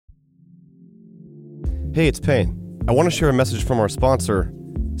Hey, it's Payne. I want to share a message from our sponsor,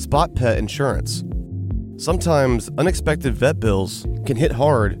 Spot Pet Insurance. Sometimes unexpected vet bills can hit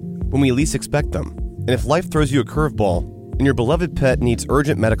hard when we least expect them. And if life throws you a curveball and your beloved pet needs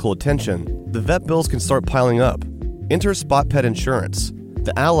urgent medical attention, the vet bills can start piling up. Enter Spot Pet Insurance,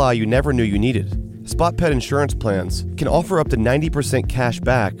 the ally you never knew you needed. Spot Pet Insurance plans can offer up to 90% cash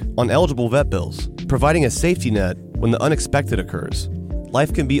back on eligible vet bills, providing a safety net when the unexpected occurs.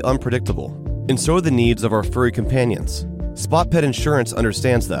 Life can be unpredictable, and so are the needs of our furry companions. Spot Pet Insurance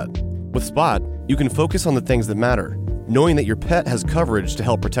understands that. With Spot, you can focus on the things that matter, knowing that your pet has coverage to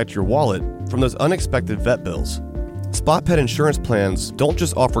help protect your wallet from those unexpected vet bills. Spot Pet Insurance plans don't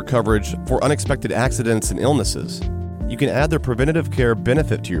just offer coverage for unexpected accidents and illnesses. You can add their preventative care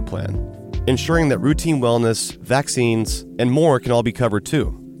benefit to your plan, ensuring that routine wellness, vaccines, and more can all be covered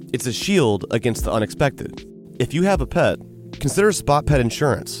too. It's a shield against the unexpected. If you have a pet, consider Spot Pet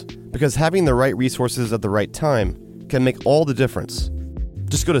Insurance, because having the right resources at the right time can make all the difference.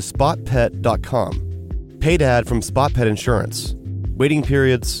 Just go to spotpet.com. Paid ad from Spot Pet Insurance. Waiting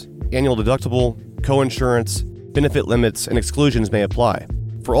periods, annual deductible, co-insurance, benefit limits, and exclusions may apply.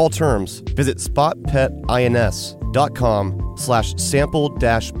 For all terms, visit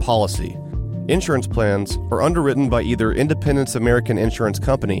spotpetins.com/sample-policy. Insurance plans are underwritten by either Independence American Insurance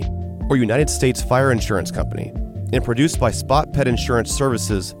Company or United States Fire Insurance Company and produced by Spot Pet Insurance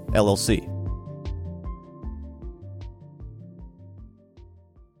Services, LLC.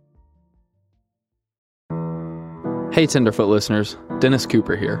 Hey Tenderfoot listeners, Dennis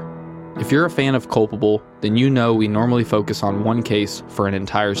Cooper here. If you're a fan of Culpable, then you know we normally focus on one case for an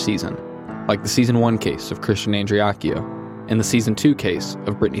entire season, like the Season 1 case of Christian Andreacchio and the Season 2 case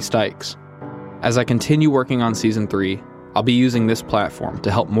of Brittany Stykes. As I continue working on Season 3, I'll be using this platform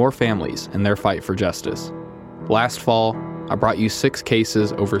to help more families in their fight for justice. Last fall, I brought you 6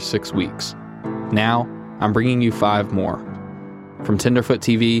 cases over 6 weeks. Now, I'm bringing you 5 more. From Tenderfoot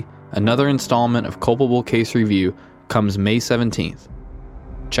TV, another installment of Culpable Case Review comes May 17th.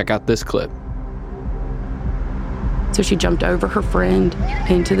 Check out this clip. So she jumped over her friend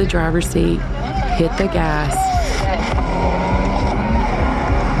into the driver's seat, hit the gas.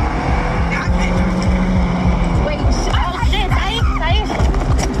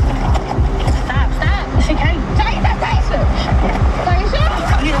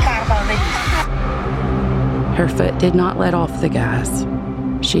 Her foot did not let off the gas.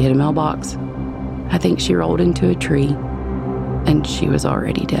 She hit a mailbox. I think she rolled into a tree, and she was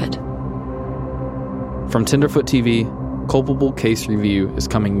already dead. From Tenderfoot TV, Culpable Case Review is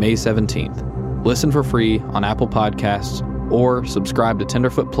coming May 17th. Listen for free on Apple Podcasts or subscribe to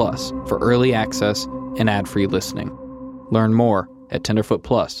Tenderfoot Plus for early access and ad-free listening. Learn more at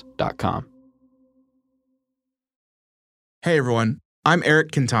tenderfootplus.com. Hey everyone, I'm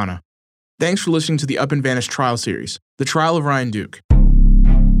Eric Quintana. Thanks for listening to the Up and Vanish trial series, The Trial of Ryan Duke.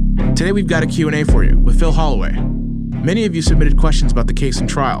 Today we've got a Q&A for you with Phil Holloway. Many of you submitted questions about the case and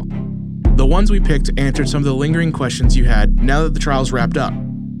trial. The ones we picked answered some of the lingering questions you had now that the trial's wrapped up.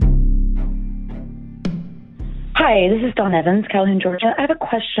 Hi, this is Dawn Evans, Calhoun, Georgia. I have a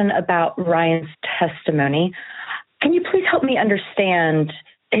question about Ryan's testimony. Can you please help me understand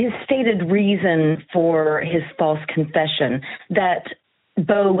his stated reason for his false confession, that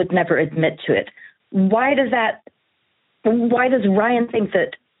Bo would never admit to it? Why does Ryan think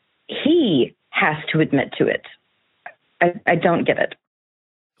that he has to admit to it? I don't get it.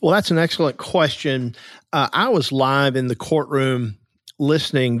 Well, that's an excellent question. I was live in the courtroom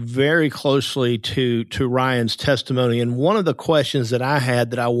listening very closely to Ryan's testimony. And one of the questions that I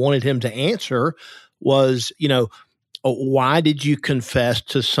had that I wanted him to answer was, why did you confess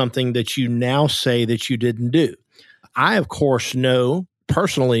to something that you now say that you didn't do? I, of course,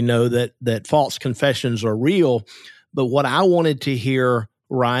 personally know that false confessions are real. But what I wanted to hear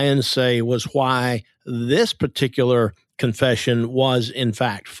Ryan say was why this particular confession was in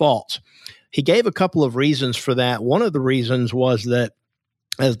fact false. He gave a couple of reasons for that. One of the reasons was that,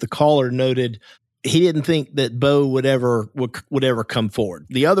 as the caller noted, he didn't think that Bo would ever come forward.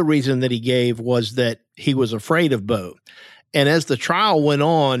 The other reason that he gave was that he was afraid of Bo. And as the trial went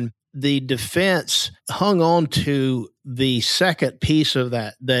on, the defense hung on to the second piece of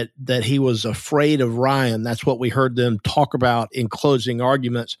that he was afraid of Ryan. That's what we heard them talk about in closing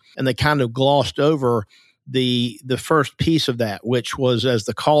arguments. And they kind of glossed over the first piece of that, which was, as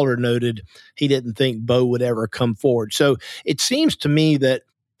the caller noted, he didn't think Bo would ever come forward. So it seems to me that,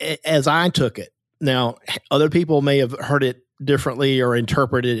 as I took it, now other people may have heard it differently or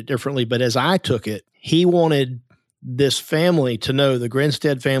interpreted it differently, but as I took it, he wanted this family to know, the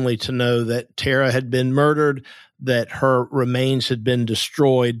Grinstead family to know that Tara had been murdered, that her remains had been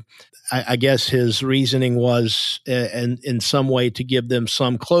destroyed. I guess his reasoning was in some way to give them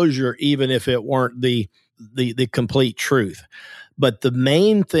some closure, even if it weren't the complete truth. But the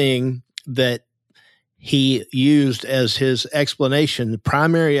main thing that he used as his explanation, the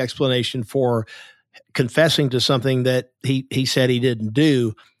primary explanation for confessing to something that he said he didn't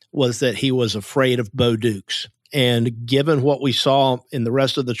do, was that he was afraid of Bo Dukes. And given what we saw in the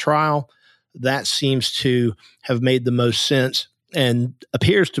rest of the trial, that seems to have made the most sense and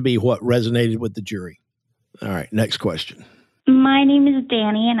appears to be what resonated with the jury. All right, next question. My name is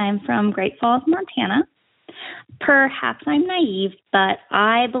Danny, and I'm from Great Falls, Montana. Perhaps I'm naive, but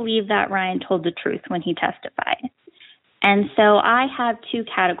I believe that Ryan told the truth when he testified. And so I have two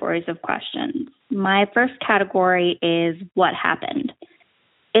categories of questions. My first category is what happened.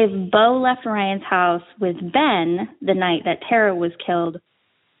 If Bo left Ryan's house with Ben the night that Tara was killed,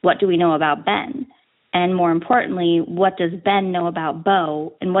 what do we know about Ben? And more importantly, what does Ben know about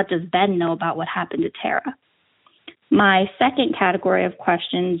Bo? And what does Ben know about what happened to Tara? My second category of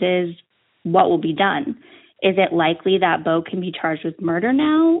questions is what will be done? Is it likely that Bo can be charged with murder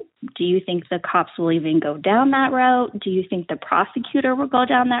now? Do you think the cops will even go down that route? Do you think the prosecutor will go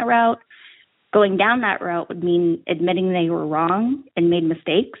down that route? Going down that route would mean admitting they were wrong and made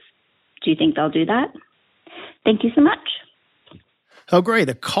mistakes. Do you think they'll do that? Thank you so much. Oh, great.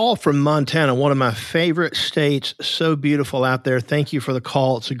 A call from Montana, one of my favorite states. So beautiful out there. Thank you for the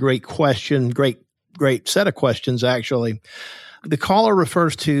call. It's a great question. Great set of questions, actually. The caller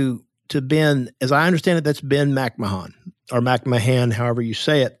refers to Ben, as I understand it, that's Ben McMahon, or McMahon, however you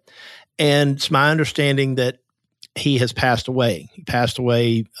say it. And it's my understanding that he has passed away. He passed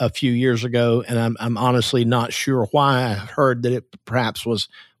away a few years ago, and I'm honestly not sure why. I heard that it perhaps was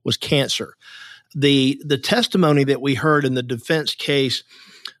cancer. The testimony that we heard in the defense case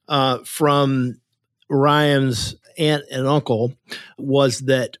from Ryan's aunt and uncle was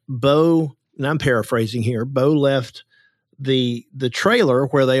that Bo, and I'm paraphrasing here, Bo left the trailer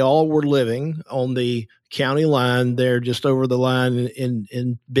where they all were living on the county line there, just over the line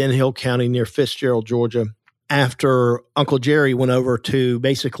in Ben Hill County near Fitzgerald, Georgia, after Uncle Jerry went over to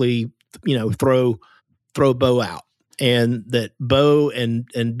basically, throw Bo out. And that Bo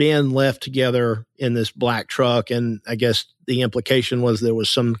and Ben left together in this black truck. And I guess the implication was there was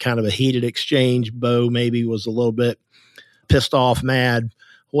some kind of a heated exchange. Bo maybe was a little bit pissed off, mad,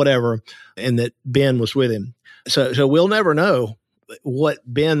 whatever, and that Ben was with him. So we'll never know what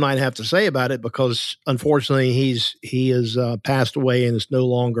Ben might have to say about it, because unfortunately he has passed away and is no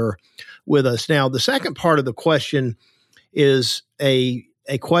longer with us. Now, the second part of the question is a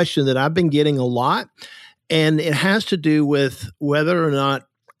question that I've been getting a lot, and it has to do with whether or not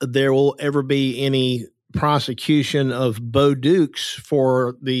there will ever be any prosecution of Bo Dukes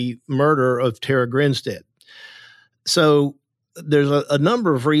for the murder of Tara Grinstead. So there's a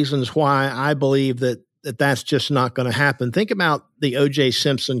number of reasons why I believe that's just not going to happen. Think about the O.J.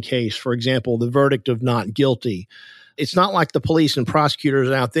 Simpson case, for example, the verdict of not guilty. It's not like the police and prosecutors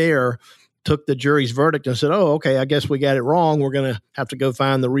out there took the jury's verdict and said, oh, okay, I guess we got it wrong. We're going to have to go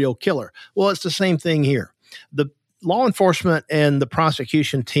find the real killer. Well, it's the same thing here. The law enforcement and the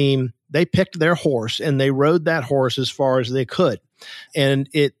prosecution team, they picked their horse and they rode that horse as far as they could. And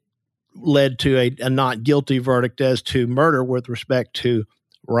it led to a not guilty verdict as to murder with respect to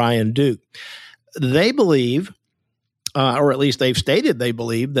Ryan Duke. They believe, or at least they've stated they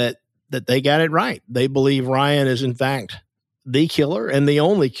believe, that they got it right. They believe Ryan is in fact the killer and the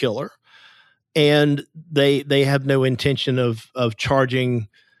only killer. And they have no intention of charging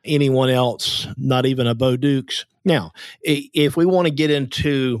anyone else, not even a Bo Dukes. Now, if we want to get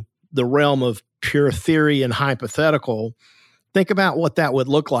into the realm of pure theory and hypothetical, think about what that would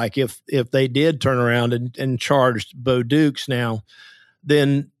look like if they did turn around and charged Bo Dukes now.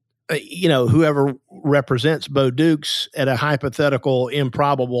 Then, whoever represents Bo Dukes at a hypothetical,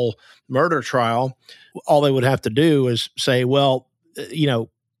 improbable murder trial, all they would have to do is say, well,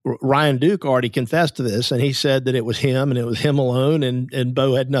 Ryan Duke already confessed to this, and he said that it was him and it was him alone, and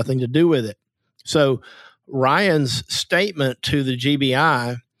Bo had nothing to do with it. So Ryan's statement to the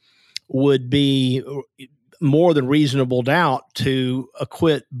GBI would be more than reasonable doubt to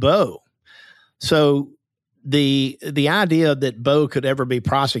acquit Bo. So the idea that Bo could ever be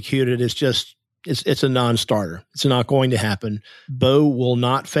prosecuted is just, it's a non-starter. It's not going to happen. Bo will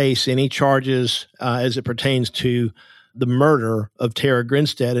not face any charges as it pertains to the murder of Tara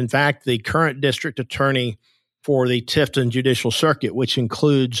Grinstead. In fact, the current district attorney for the Tifton Judicial Circuit, which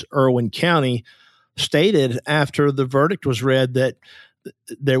includes Irwin County, stated after the verdict was read that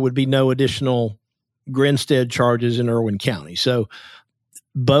there would be no additional Grinstead charges in Irwin County. So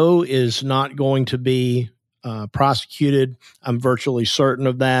Bo is not going to be prosecuted. I'm virtually certain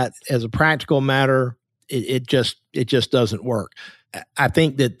of that. As a practical matter, it just doesn't work. I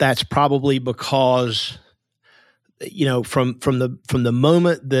think that's probably because, from the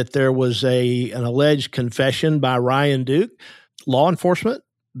moment that there was an alleged confession by Ryan Duke, law enforcement,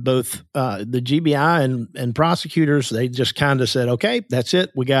 both the GBI and prosecutors, they just kind of said, okay, that's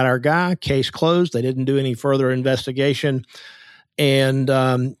it. We got our guy, case closed. They didn't do any further investigation. And,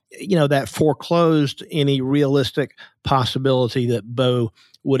 that foreclosed any realistic possibility that Bo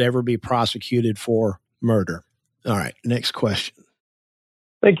would ever be prosecuted for murder. All right, next question.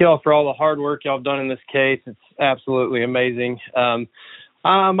 Thank you all for all the hard work y'all have done in this case. It's absolutely amazing.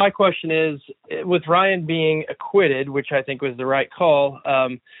 My question is, with Ryan being acquitted, which I think was the right call,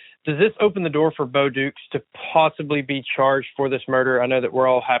 does this open the door for Bo Dukes to possibly be charged for this murder? I know that we're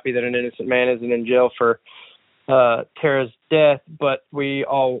all happy that an innocent man isn't in jail for Tara's death, but we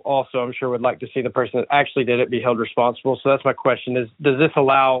all also, I'm sure, would like to see the person that actually did it be held responsible. So that's my question: does this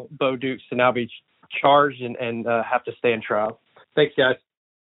allow Bo Dukes to now be charged and have to stay in trial? Thanks, guys.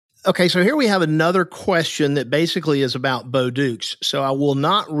 Okay, so here we have another question that basically is about Bo Dukes. So I will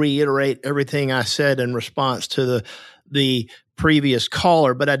not reiterate everything I said in response to the previous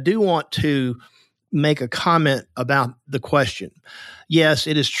caller, but I do want to make a comment about the question. Yes,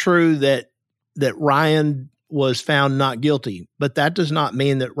 it is true that Ryan was found not guilty, but that does not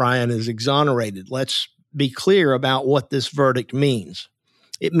mean that Ryan is exonerated. Let's be clear about what this verdict means.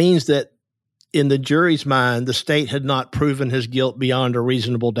 It means that in the jury's mind, the state had not proven his guilt beyond a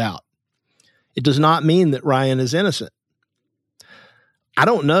reasonable doubt. It does not mean that Ryan is innocent. I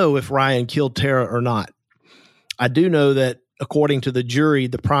don't know if Ryan killed Tara or not. I do know that according to the jury,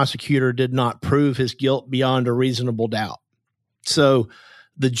 the prosecutor did not prove his guilt beyond a reasonable doubt. So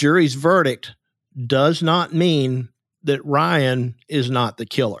the jury's verdict does not mean that Ryan is not the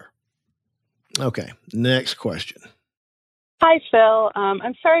killer. Okay, next question. Hi, Phil.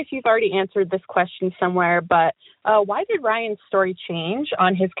 I'm sorry if you've already answered this question somewhere, but why did Ryan's story change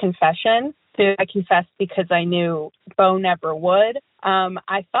on his confession? Did I confess because I knew Bo never would?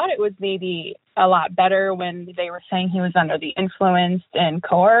 I thought it was maybe a lot better when they were saying he was under the influence and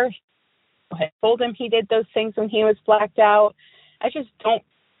coerced. I told him he did those things when he was blacked out. I just don't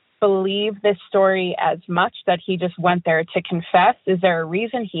believe this story as much that he just went there to confess. Is there a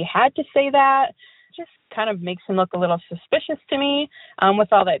reason he had to say that? Just kind of makes him look a little suspicious to me. With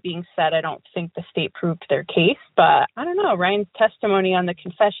all that being said, I don't think the state proved their case, but I don't know. Ryan's testimony on the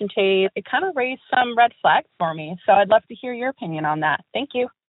confession tape, it kind of raised some red flags for me. So I'd love to hear your opinion on that. Thank you.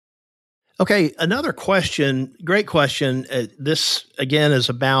 Okay, another question, great question. This, again, is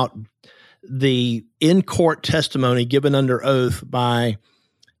about the in-court testimony given under oath by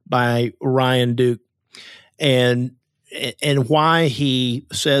Ryan Duke and why he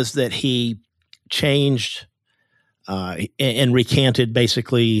says that he changed and recanted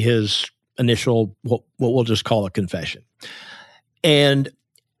basically his initial, what we'll just call a confession. And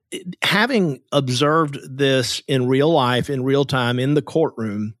having observed this in real life, in real time, in the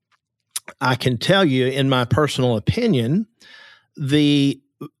courtroom, I can tell you, in my personal opinion, the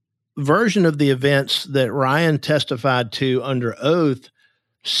version of the events that Ryan testified to under oath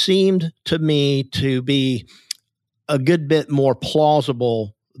seemed to me to be a good bit more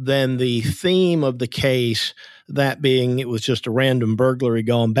plausible than the theme of the case, that being it was just a random burglary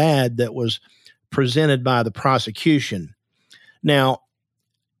gone bad that was presented by the prosecution. Now,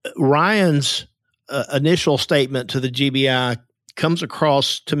 Ryan's initial statement to the GBI comes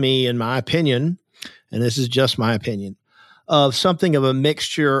across to me, in my opinion, and this is just my opinion, of something of a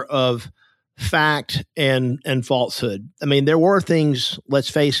mixture of fact and falsehood. I mean, there were things, let's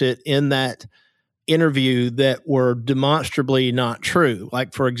face it, in that interview that were demonstrably not true.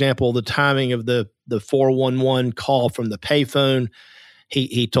 Like, for example, the timing of the 411 call from the payphone.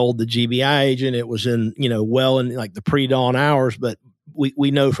 He told the GBI agent it was in, well in like the pre-dawn hours, but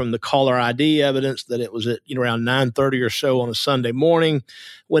we know from the caller ID evidence that it was at around 9:30 or so on a Sunday morning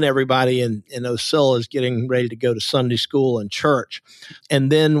when everybody in Ocilla is getting ready to go to Sunday school and church.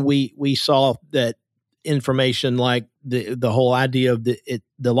 And then we saw that information like the whole idea of the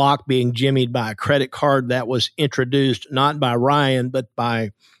lock being jimmied by a credit card that was introduced not by Ryan but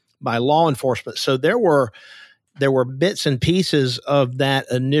by law enforcement. So there were bits and pieces of that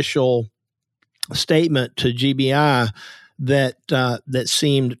initial statement to GBI that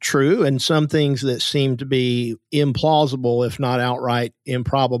seemed true, and some things that seemed to be implausible, if not outright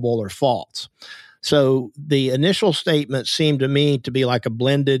improbable or false. So the initial statement seemed to me to be like a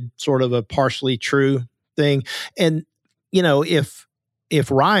blended, sort of a partially true thing. And, if if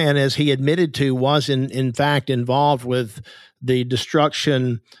Ryan, as he admitted to, was in fact involved with the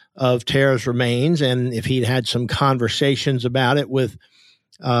destruction of Tara's remains, and if he'd had some conversations about it with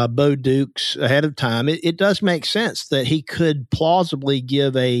Bo Dukes ahead of time, it does make sense that he could plausibly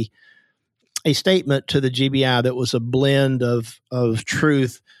give a statement to the GBI that was a blend of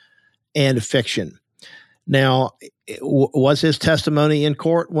truth and fiction. Now, was his testimony in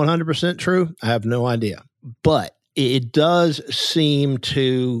court 100% true? I have no idea. But it does seem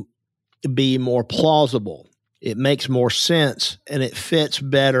to be more plausible. It makes more sense, and it fits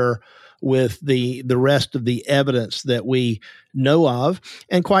better with the rest of the evidence that we know of.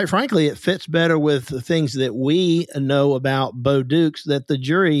 And quite frankly, it fits better with the things that we know about Bo Dukes that the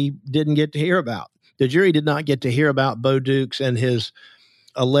jury didn't get to hear about. The jury did not get to hear about Bo Dukes and his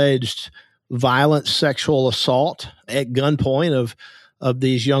alleged violent sexual assault at gunpoint of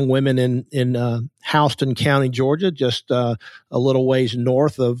these young women in Houston County, Georgia, just a little ways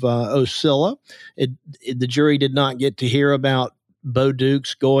north of Ocilla. The jury did not get to hear about Bo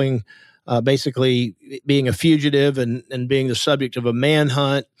Dukes going, basically being a fugitive and being the subject of a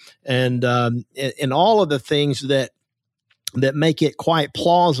manhunt, and all of the things that make it quite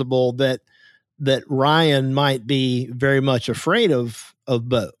plausible that Ryan might be very much afraid of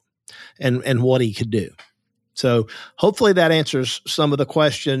Bo and what he could do. So hopefully that answers some of the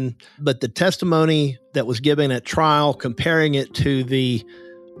question, but the testimony that was given at trial, comparing it to the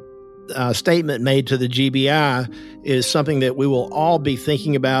statement made to the GBI, is something that we will all be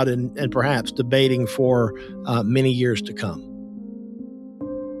thinking about and perhaps debating for many years to come.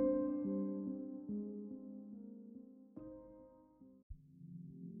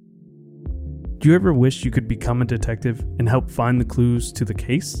 Do you ever wish you could become a detective and help find the clues to the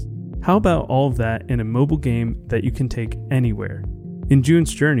case? How about all of that in a mobile game that you can take anywhere? In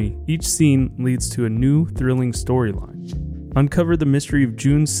June's Journey, each scene leads to a new, thrilling storyline. Uncover the mystery of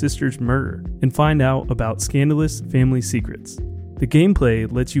June's sister's murder and find out about scandalous family secrets. The gameplay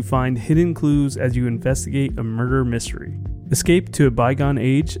lets you find hidden clues as you investigate a murder mystery. Escape to a bygone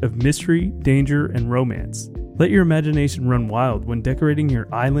age of mystery, danger, and romance. Let your imagination run wild when decorating your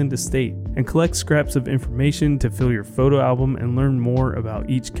island estate, and collect scraps of information to fill your photo album and learn more about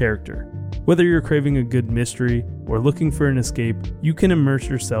each character. Whether you're craving a good mystery or looking for an escape, you can immerse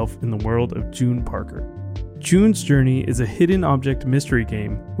yourself in the world of June Parker. June's Journey is a hidden object mystery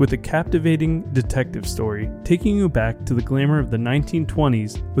game with a captivating detective story taking you back to the glamour of the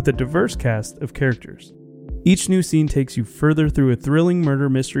 1920s with a diverse cast of characters. Each new scene takes you further through a thrilling murder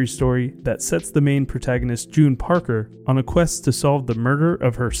mystery story that sets the main protagonist, June Parker, on a quest to solve the murder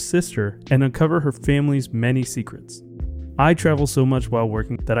of her sister and uncover her family's many secrets. I travel so much while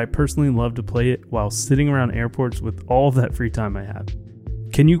working that I personally love to play it while sitting around airports with all of that free time I have.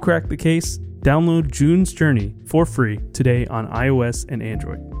 Can you crack the case? Download June's Journey for free today on iOS and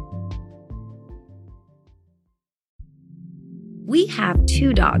Android. We have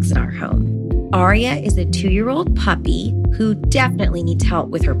 2 dogs in our home. Aria is a 2-year-old puppy who definitely needs help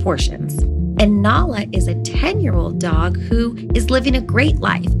with her portions. And Nala is a 10-year-old dog who is living a great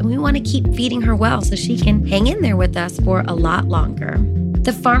life, and we want to keep feeding her well so she can hang in there with us for a lot longer.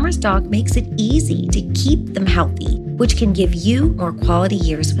 The Farmer's Dog makes it easy to keep them healthy, which can give you more quality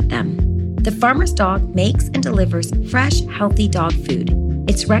years with them. The Farmer's Dog makes and delivers fresh, healthy dog food.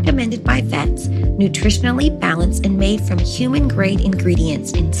 It's recommended by vets, nutritionally balanced and made from human-grade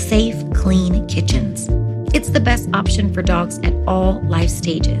ingredients in safe, clean kitchens. It's the best option for dogs at all life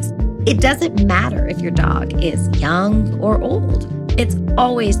stages. It doesn't matter if your dog is young or old. It's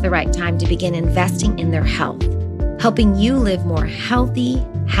always the right time to begin investing in their health, helping you live more healthy,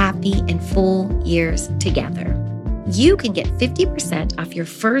 happy, and full years together. You can get 50% off your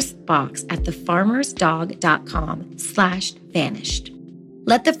first box at thefarmersdog.com/vanished.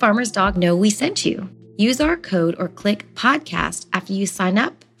 Let the Farmer's Dog know we sent you. Use our code or click podcast after you sign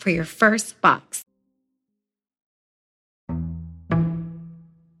up for your first box.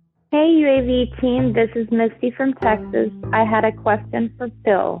 Hey, UAV team, this is Misty from Texas. I had a question for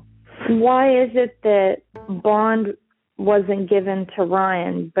Phil. Why is it that bond wasn't given to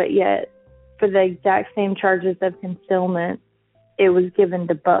Ryan, but yet for the exact same charges of concealment, it was given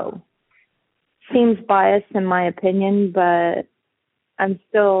to Bo? Seems biased in my opinion, but I'm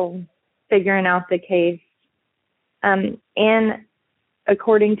still figuring out the case. And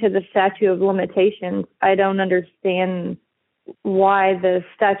according to the statute of limitations, I don't understand why the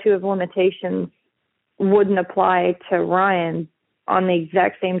statute of limitations wouldn't apply to Ryan on the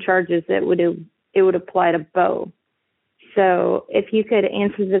exact same charges that it would apply to Bo. So if you could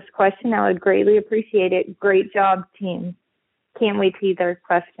answer this question, I would greatly appreciate it. Great job, team. Can't wait to hear their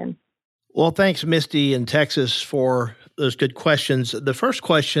question. Well, thanks, Misty in Texas, for those good questions. The first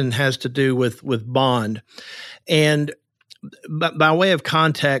question has to do with bond. And by way of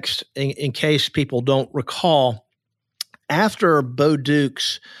context, in case people don't recall, after Bo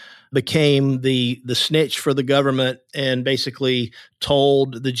Dukes became the snitch for the government and basically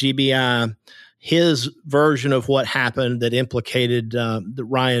told the GBI his version of what happened that implicated the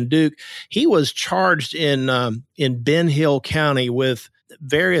Ryan Duke, he was charged in Ben Hill County with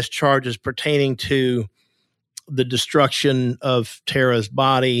various charges pertaining to the destruction of Tara's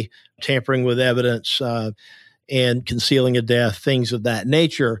body, tampering with evidence, and concealing a death, things of that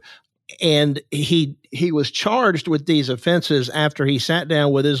nature. And he was charged with these offenses after he sat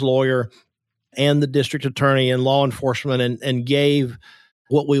down with his lawyer and the district attorney and law enforcement and gave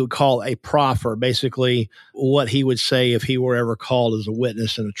what we would call a proffer, basically what he would say if he were ever called as a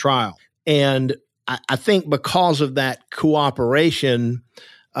witness in a trial. And I think because of that cooperation,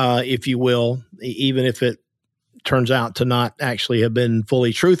 if you will, even if it turns out to not actually have been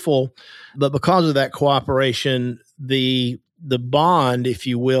fully truthful, but because of that cooperation, the bond, if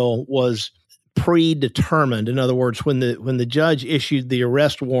you will, was predetermined. In other words, when the judge issued the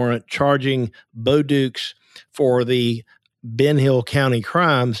arrest warrant charging Bo Dukes for the Ben Hill County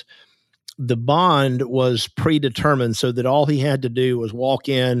crimes, the bond was predetermined so that all he had to do was walk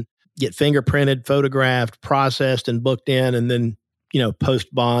in, get fingerprinted, photographed, processed, and booked in, and then,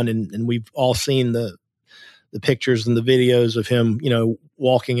 post bond. And we've all seen the pictures and the videos of him,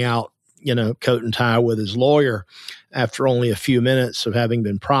 walking out, coat and tie with his lawyer after only a few minutes of having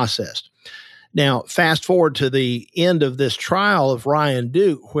been processed. Now, fast forward to the end of this trial of Ryan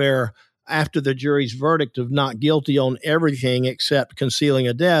Duke, where after the jury's verdict of not guilty on everything except concealing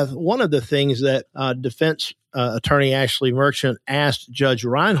a death, one of the things that defense attorney Ashley Merchant asked Judge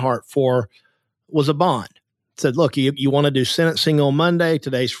Reinhart for was a bond. Said, look, you want to do sentencing on Monday,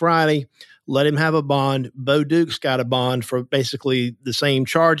 today's Friday, let him have a bond. Bo Duke's got a bond for basically the same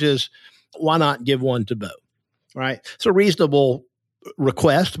charges. Why not give one to Bo? Right? It's a reasonable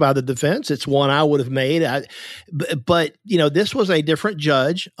request by the defense. It's one I would have made. But this was a different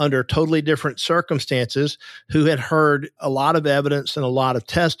judge under totally different circumstances who had heard a lot of evidence and a lot of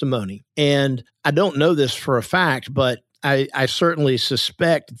testimony. And I don't know this for a fact, but I certainly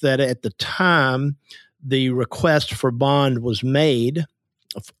suspect that at the time the request for bond was made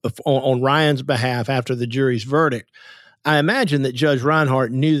on Ryan's behalf after the jury's verdict, I imagine that Judge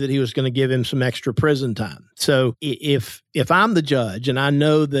Reinhart knew that he was going to give him some extra prison time. So if I'm the judge and I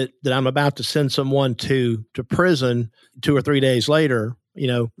know that I'm about to send someone to prison 2 or 3 days later,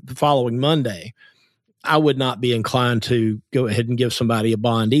 the following Monday, I would not be inclined to go ahead and give somebody a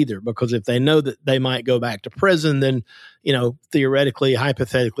bond either, because if they know that they might go back to prison, then, theoretically,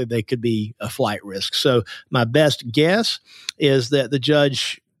 hypothetically, they could be a flight risk. So my best guess is that the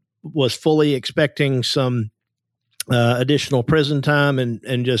judge was fully expecting some additional prison time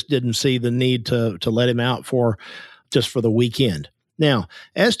and just didn't see the need to let him out for the weekend. Now,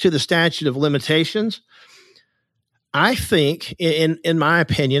 as to the statute of limitations, I think, in my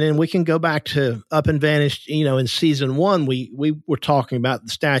opinion, and we can go back to Up and Vanished, in season 1, we were talking about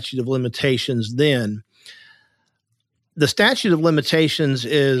the statute of limitations then. The statute of limitations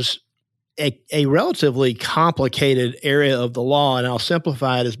is a relatively complicated area of the law, and I'll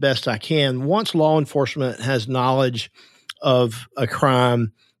simplify it as best I can. Once law enforcement has knowledge of a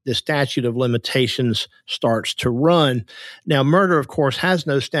crime, the statute of limitations starts to run. Now, murder, of course, has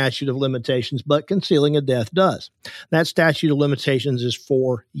no statute of limitations, but concealing a death does. That statute of limitations is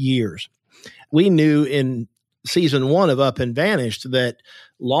 4 years. We knew in season 1 of Up and Vanished that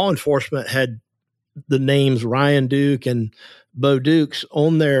law enforcement had the names Ryan Duke and Bo Dukes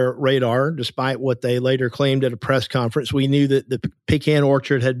on their radar, despite what they later claimed at a press conference. We knew that the pecan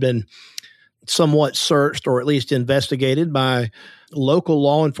orchard had been somewhat searched or at least investigated by local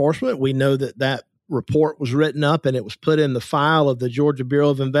law enforcement. We know that report was written up and it was put in the file of the Georgia Bureau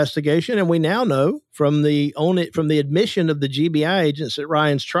of Investigation. And we now know from the admission of the GBI agents at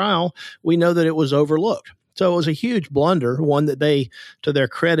Ryan's trial, we know that it was overlooked. So it was a huge blunder, one that they, to their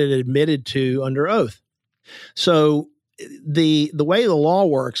credit, admitted to under oath. So the way the law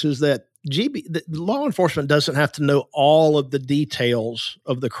works is that the law enforcement doesn't have to know all of the details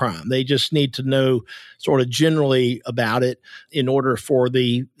of the crime. They just need to know sort of generally about it in order for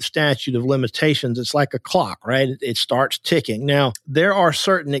the statute of limitations. It's like a clock, right? It starts ticking. Now, there are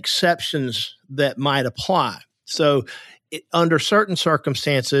certain exceptions that might apply. So under certain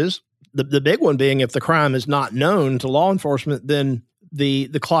circumstances, the big one being if the crime is not known to law enforcement, then the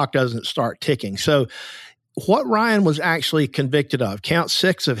clock doesn't start ticking. So what Ryan was actually convicted of, count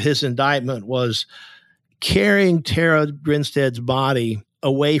 6 of his indictment, was carrying Tara Grinstead's body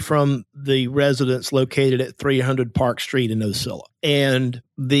away from the residence located at 300 Park Street in Ocilla. And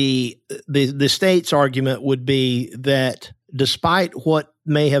the state's argument would be that despite what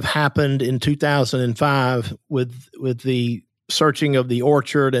may have happened in 2005 with the searching of the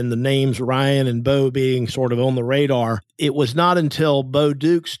orchard and the names Ryan and Bo being sort of on the radar, it was not until Bo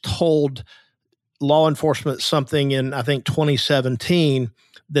Dukes told law enforcement something in, I think, 2017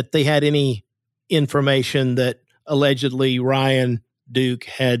 that they had any information that allegedly Ryan Duke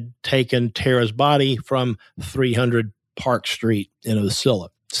had taken Tara's body from 300 Park Street in Ocilla.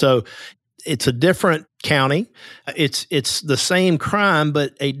 So it's a different county. It's the same crime,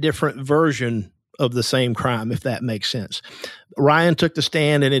 but a different version of the same crime, if that makes sense. Ryan took the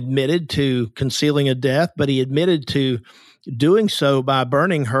stand and admitted to concealing a death, but he admitted to doing so by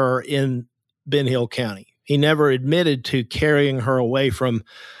burning her in Ben Hill County. He never admitted to carrying her away from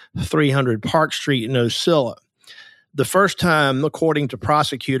 300 Park Street in Ocilla. The first time, according to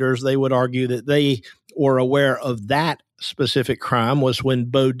prosecutors, they would argue that they were aware of that specific crime was when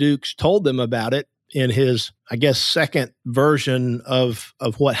Bo Dukes told them about it in his, I guess, second version of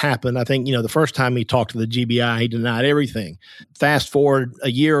what happened. I think, the first time he talked to the GBI, he denied everything. Fast forward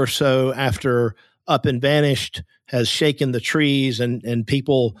a year or so after Up and Vanished has shaken the trees and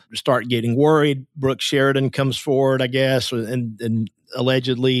people start getting worried. Brooke Sheridan comes forward, I guess, and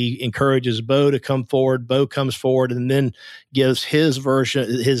allegedly encourages Bo to come forward. Bo comes forward and then gives his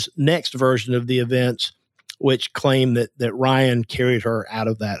next version of the events, which claim that Ryan carried her out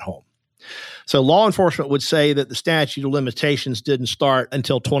of that home. So law enforcement would say that the statute of limitations didn't start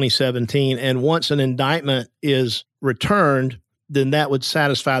until 2017. And once an indictment is returned, then that would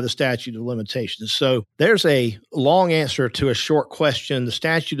satisfy the statute of limitations. So there's a long answer to a short question. The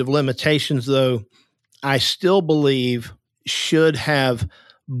statute of limitations, though, I still believe should have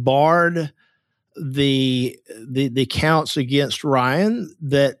barred the counts against Ryan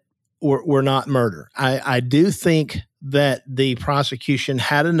that were not murder. I do think that the prosecution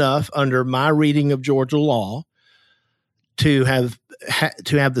had enough under my reading of Georgia law to have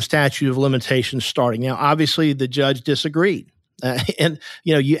the statute of limitations starting. Now, obviously, the judge disagreed. And,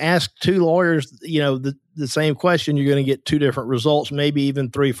 you ask two lawyers, the same question, you're going to get two different results, maybe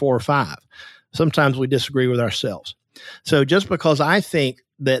even 3, 4, or 5. Sometimes we disagree with ourselves. So just because I think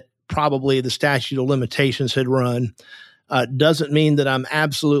that probably the statute of limitations had run doesn't mean that I'm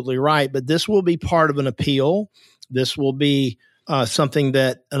absolutely right, but this will be part of an appeal. This will be something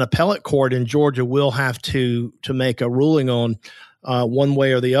that an appellate court in Georgia will have to make a ruling on one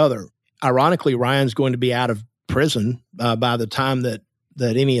way or the other. Ironically, Ryan's going to be out of prison by the time that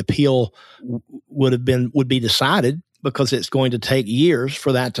any appeal would be decided, because it's going to take years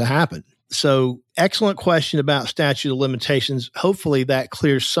for that to happen. So excellent question about statute of limitations. Hopefully that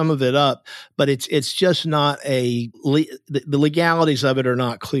clears some of it up, but it's just not the legalities of it are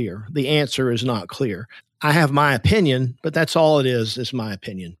not clear. The answer is not clear. I have my opinion, but that's all it is my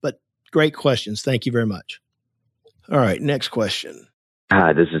opinion. But great questions. Thank you very much. All right, next question.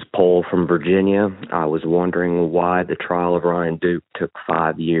 Hi, this is Paul from Virginia. I was wondering why the trial of Ryan Duke took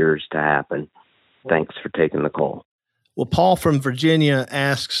 5 years to happen. Thanks for taking the call. Well, Paul from Virginia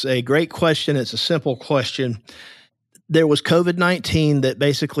asks a great question. It's a simple question. There was COVID-19 that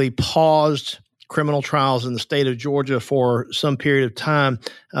basically paused criminal trials in the state of Georgia for some period of time,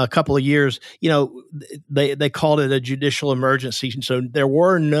 a couple of years. They called it a judicial emergency. So there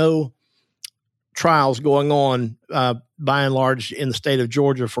were no trials going on by and large in the state of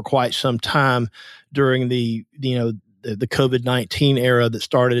Georgia for quite some time during the COVID-19 era that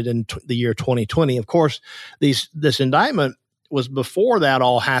started in the year 2020. Of course, this indictment was before that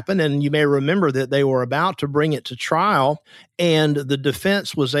all happened, and you may remember that they were about to bring it to trial, and the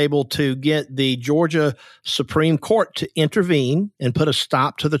defense was able to get the Georgia Supreme Court to intervene and put a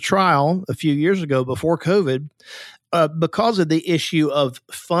stop to the trial a few years ago before COVID because of the issue of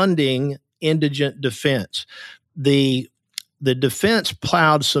funding indigent defense. The defense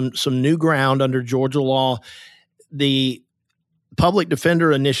plowed some new ground under Georgia law. The public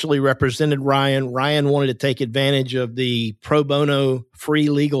defender initially represented Ryan. Ryan wanted to take advantage of the pro bono free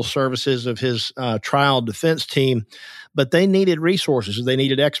legal services of his trial defense team, but they needed resources. They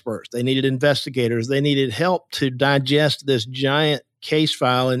needed experts. They needed investigators. They needed help to digest this giant case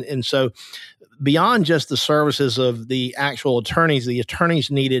file. And so beyond just the services of the actual attorneys, the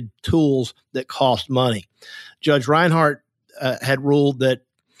attorneys needed tools that cost money. Judge Reinhart had ruled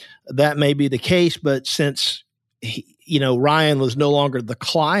that may be the case, but since Ryan was no longer the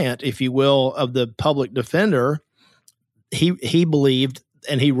client, if you will, of the public defender, he believed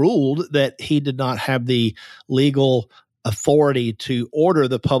and he ruled that he did not have the legal authority to order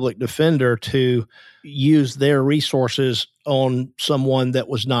the public defender to use their resources on someone that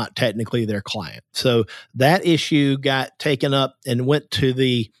was not technically their client. So that issue got taken up and went to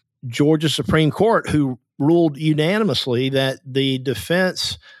the Georgia Supreme Court, who ruled unanimously that the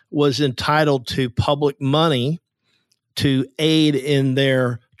defense was entitled to public money to aid in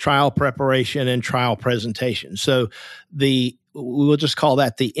their trial preparation and trial presentation. So we'll just call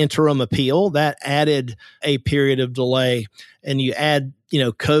that the interim appeal. That added a period of delay, and you add,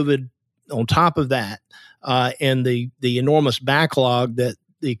 COVID on top of that, and the enormous backlog that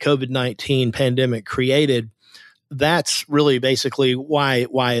the COVID-19 pandemic created. That's really basically why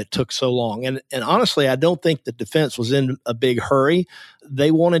it took so long. And honestly, I don't think the defense was in a big hurry.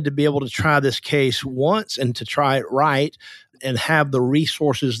 They wanted to be able to try this case once and to try it right and have the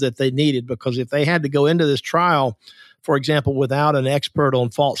resources that they needed, because if they had to go into this trial, for example, without an expert on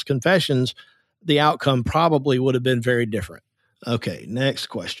false confessions, the outcome probably would have been very different. Okay, next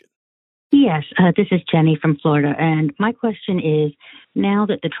question. Yes, this is Jenny from Florida. And my question is, now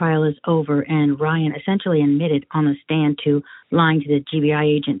that the trial is over and Ryan essentially admitted on the stand to lying to the GBI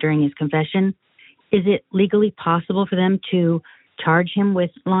agent during his confession, is it legally possible for them to charge him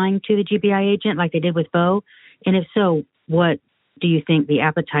with lying to the GBI agent like they did with Bo? And if so, what do you think the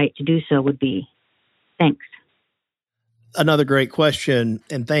appetite to do so would be? Thanks. Another great question,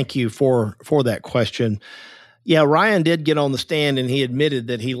 and thank you for that question. Yeah, Ryan did get on the stand and he admitted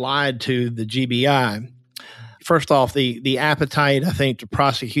that he lied to the GBI. First off, the appetite, I think, to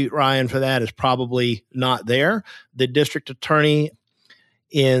prosecute Ryan for that is probably not there. The district attorney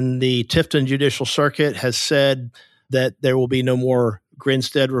in the Tifton Judicial Circuit has said that there will be no more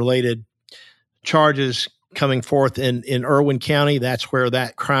Grinstead-related charges coming forth in Irwin County. That's where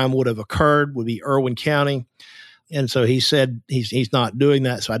that crime would have occurred, would be Irwin County. And so he said he's not doing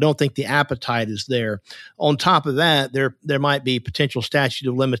that. So I don't think the appetite is there. On top of that, there might be potential statute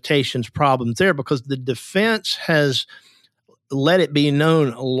of limitations problems there, because the defense has let it be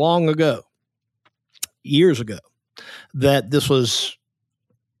known long ago, years ago, that this was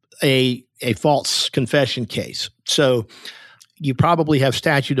a false confession case. So you probably have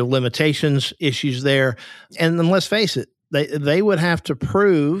statute of limitations issues there. And then let's face it, they would have to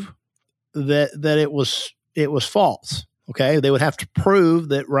prove that it was false. Okay. They would have to prove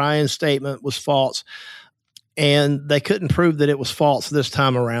that Ryan's statement was false, and they couldn't prove that it was false this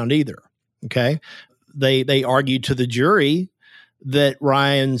time around either. Okay. They argued to the jury that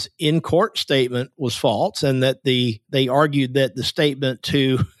Ryan's in-court statement was false, and that they argued that the statement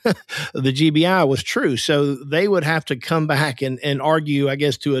to the GBI was true. So they would have to come back and argue, I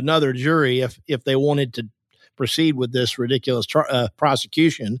guess, to another jury if they wanted to proceed with this ridiculous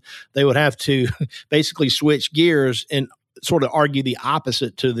prosecution. They would have to basically switch gears and sort of argue the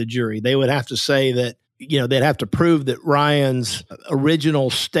opposite to the jury. They would have to say that, they'd have to prove that Ryan's original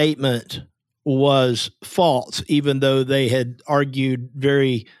statement was false, even though they had argued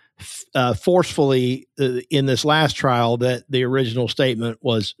very forcefully in this last trial that the original statement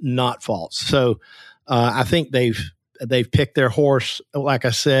was not false. So I think they've picked their horse, like I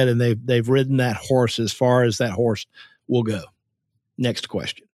said, and they've ridden that horse as far as that horse will go. Next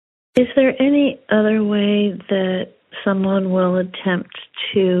question. Is there any other way that someone will attempt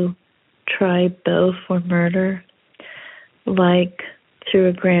to try Bo for murder, like through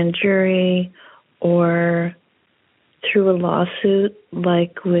a grand jury or through a lawsuit,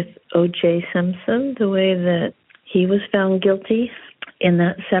 like with O.J. Simpson, the way that he was found guilty in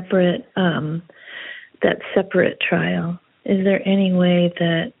that separate trial? Is there any way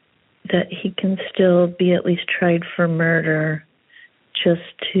that he can still be at least tried for murder, just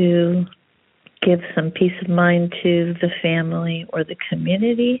to give some peace of mind to the family or the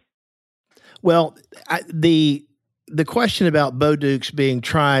community? Well, the question about Bo Dukes being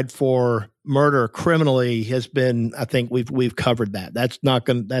tried for murder criminally has been, I think we've covered that. That's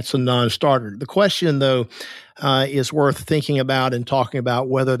a non-starter. The question, though, is worth thinking about and talking about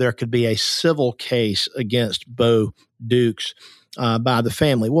whether there could be a civil case against Bo Dukes by the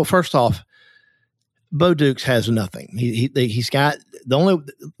family. Well, first off, Bo Dukes has nothing. He's got the only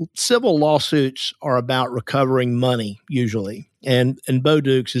civil lawsuits are about recovering money usually, and Bo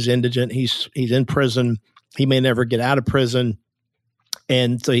Dukes is indigent. He's in prison. He may never get out of prison.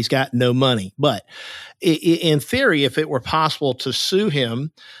 And so he's got no money. But in theory, if it were possible to sue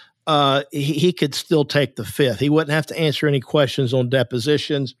him, he could still take the fifth. He wouldn't have to answer any questions on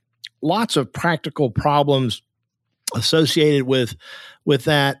depositions. Lots of practical problems associated with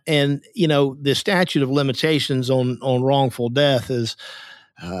that. And, the statute of limitations on wrongful death is,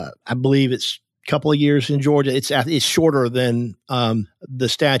 I believe it's couple of years in Georgia. It's shorter than the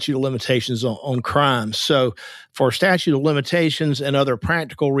statute of limitations on crimes. So for statute of limitations and other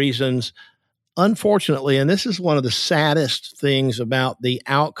practical reasons, unfortunately, and this is one of the saddest things about the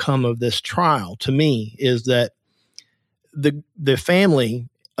outcome of this trial to me, is that the family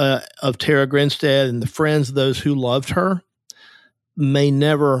of Tara Grinstead and the friends of those who loved her may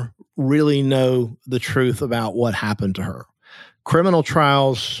never really know the truth about what happened to her. Criminal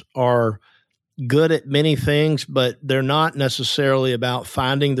trials are good at many things, but they're not necessarily about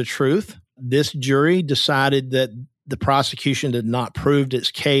finding the truth. This jury decided that the prosecution had not proved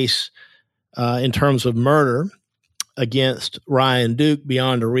its case in terms of murder against Ryan Duke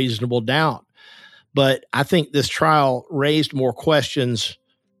beyond a reasonable doubt. But I think this trial raised more questions,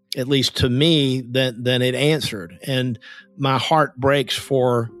 at least to me, than it answered. And my heart breaks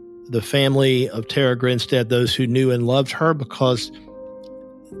for the family of Tara Grinstead, those who knew and loved her, because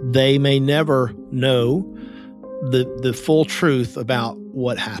they may never know the full truth about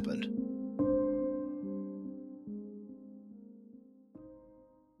what happened.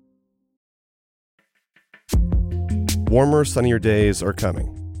 Warmer, sunnier days are coming,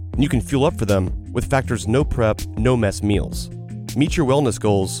 and you can fuel up for them with Factor's no prep, no mess meals. Meet your wellness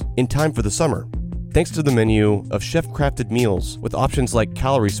goals in time for the summer, thanks to the menu of chef-crafted meals with options like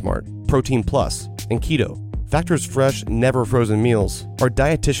Calorie Smart, Protein Plus, and Keto. Factor's fresh, never frozen meals are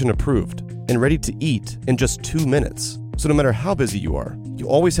dietitian approved and ready to eat in just 2 minutes. So no matter how busy you are, you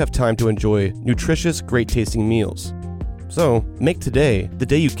always have time to enjoy nutritious, great tasting meals. So make today the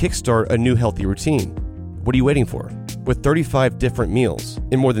day you kickstart a new healthy routine. What are you waiting for? With 35 different meals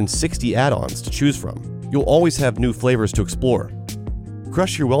and more than 60 add-ons to choose from, you'll always have new flavors to explore.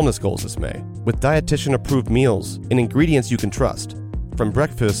 Crush your wellness goals this May with dietitian-approved meals and ingredients you can trust. From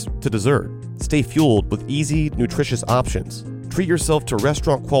breakfast to dessert, stay fueled with easy, nutritious options. Treat yourself to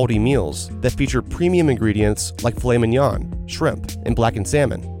restaurant-quality meals that feature premium ingredients like filet mignon, shrimp, and blackened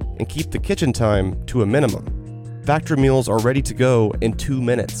salmon, and keep the kitchen time to a minimum. Factor meals are ready to go in 2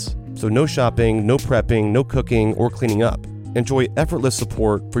 minutes. So no shopping, no prepping, no cooking or cleaning up. Enjoy effortless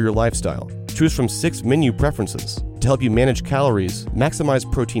support for your lifestyle. Choose from 6 menu preferences to help you manage calories, maximize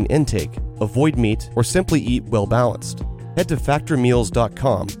protein intake, avoid meat, or simply eat well-balanced. Head to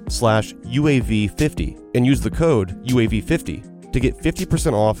factormeals.com/UAV50 and use the code UAV50 to get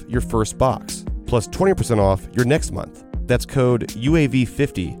 50% off your first box, plus 20% off your next month. That's code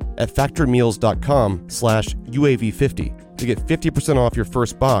UAV50 at factormeals.com/UAV50 to get 50% off your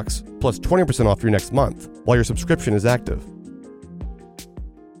first box, plus 20% off your next month while your subscription is active.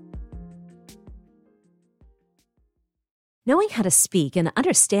 Knowing how to speak and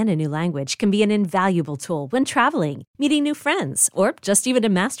understand a new language can be an invaluable tool when traveling, meeting new friends, or just even to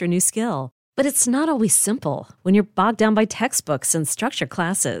master a new skill. But it's not always simple when you're bogged down by textbooks and structured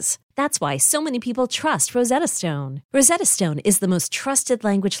classes. That's why so many people trust Rosetta Stone. Rosetta Stone is the most trusted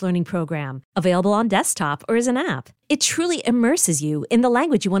language learning program, available on desktop or as an app. It truly immerses you in the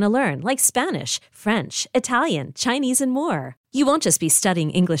language you want to learn, like Spanish, French, Italian, Chinese, and more. You won't just be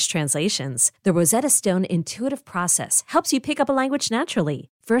studying English translations. The Rosetta Stone intuitive process helps you pick up a language naturally,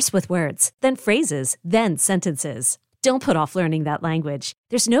 first with words, then phrases, then sentences. Don't put off learning that language.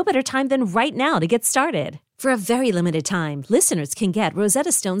 There's no better time than right now to get started. For a very limited time, listeners can get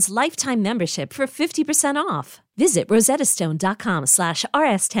Rosetta Stone's lifetime membership for 50% off. Visit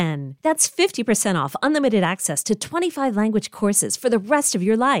rosettastone.com/rs10. That's 50% off unlimited access to 25 language courses for the rest of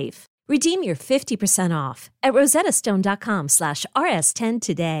your life. Redeem your 50% off at rosettastone.com/rs10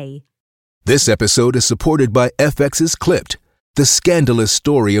 today. This episode is supported by FX's Clipped, the scandalous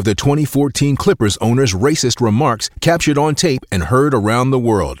story of the 2014 Clippers owner's racist remarks captured on tape and heard around the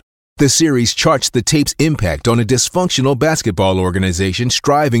world. The series charts the tape's impact on a dysfunctional basketball organization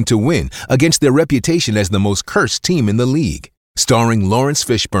striving to win against their reputation as the most cursed team in the league. Starring Lawrence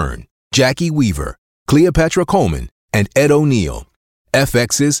Fishburne, Jackie Weaver, Cleopatra Coleman, and Ed O'Neill.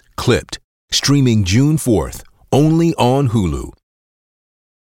 FX's Clipped, streaming June 4th, only on Hulu.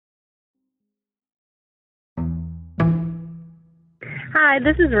 Hi,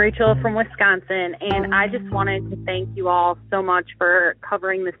 this is Rachel from Wisconsin, and I just wanted to thank you all so much for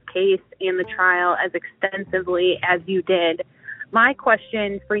covering this case and the trial as extensively as you did. My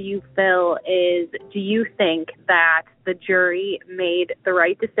question for you, Phil, is do you think that the jury made the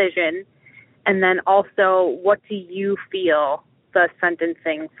right decision? And then also, what do you feel the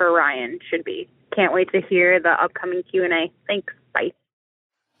sentencing for Ryan should be? Can't wait to hear the upcoming Q&A. Thanks. Bye.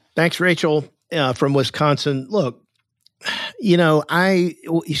 Thanks, Rachel, from Wisconsin. Look, you know,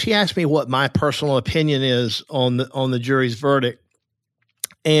 she asked me what my personal opinion is on the jury's verdict.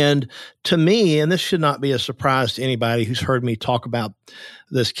 And to me, and this should not be a surprise to anybody who's heard me talk about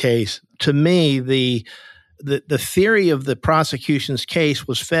this case, to me, the theory of the prosecution's case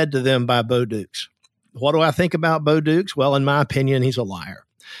was fed to them by Bo Dukes. What do I think about Bo Dukes? Well, in my opinion, he's a liar.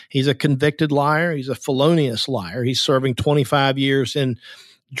 He's a convicted liar. He's a felonious liar. He's serving 25 years in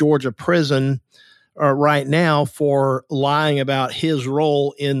Georgia prison right now for lying about his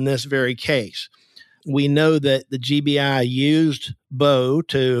role in this very case. We know that the GBI used Bo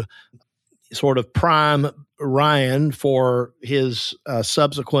to sort of prime Ryan for his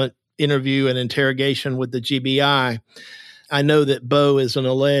subsequent interview and interrogation with the GBI. I know that Bo is an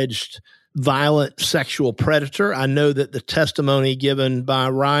alleged violent sexual predator. I know that the testimony given by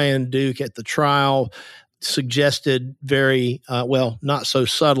Ryan Duke at the trial suggested very, not so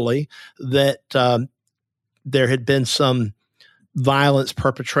subtly, that there had been some violence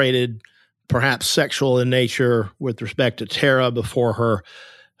perpetrated, perhaps sexual in nature, with respect to Tara before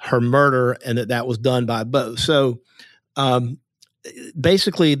her murder, and that was done by Bo. So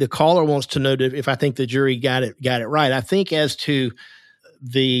basically, the caller wants to know if I think the jury got it right. I think as to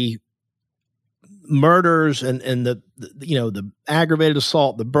the murders and the aggravated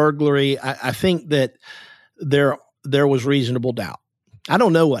assault, the burglary, I think that there was reasonable doubt. I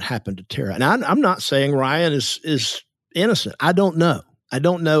don't know what happened to Tara, and I'm not saying Ryan is innocent. I don't know. I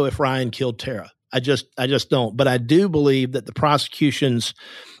don't know if Ryan killed Tara. I just don't. But I do believe that the prosecutions,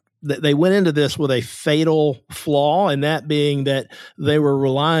 that they went into this with a fatal flaw, and that being that they were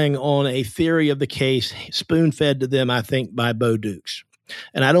relying on a theory of the case spoon-fed to them, I think, by Bo Dukes.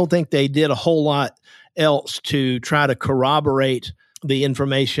 And I don't think they did a whole lot else to try to corroborate the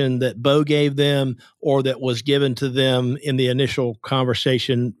information that Bo gave them or that was given to them in the initial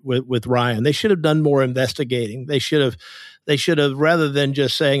conversation with Ryan. They should have done more investigating. They should have, rather than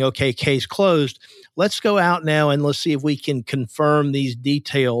just saying, okay, case closed, let's go out now and let's see if we can confirm these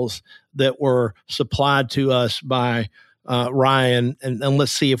details that were supplied to us by Ryan, and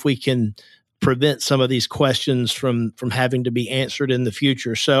let's see if we can prevent some of these questions from having to be answered in the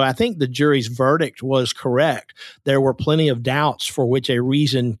future. So I think the jury's verdict was correct. There were plenty of doubts for which a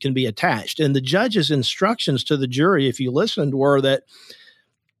reason can be attached. And the judge's instructions to the jury, if you listened, were that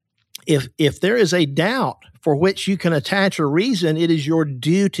if there is a doubt for which you can attach a reason, it is your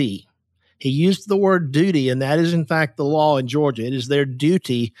duty. He used the word duty, and that is in fact the law in Georgia. It is their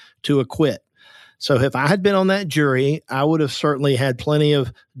duty to acquit. So if I had been on that jury, I would have certainly had plenty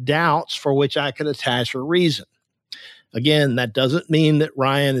of doubts for which I could attach a reason. Again, that doesn't mean that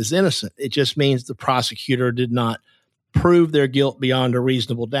Ryan is innocent. It just means the prosecutor did not prove their guilt beyond a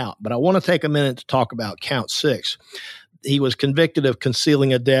reasonable doubt. But I want to take a minute to talk about count 6. He was convicted of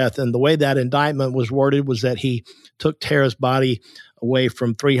concealing a death, and the way that indictment was worded was that he took Tara's body away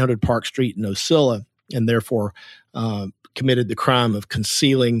from 300 Park Street in Ocilla and therefore committed the crime of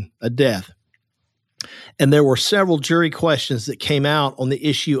concealing a death. And there were several jury questions that came out on the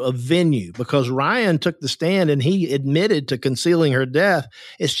issue of venue, because Ryan took the stand and he admitted to concealing her death.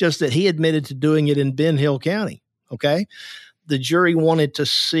 It's just that he admitted to doing it in Ben Hill County. Okay. The jury wanted to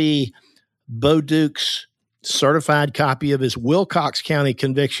see Bo Duke's certified copy of his Wilcox County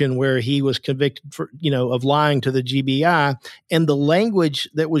conviction, where he was convicted for, of lying to the GBI. And the language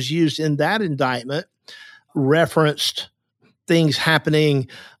that was used in that indictment referenced things happening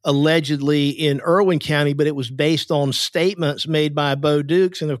allegedly in Irwin County, but it was based on statements made by Bo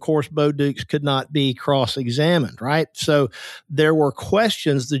Dukes. And of course, Bo Dukes could not be cross-examined, right? So there were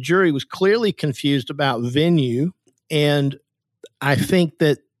questions. The jury was clearly confused about venue. And I think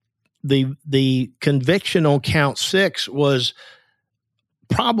that the conviction on count 6 was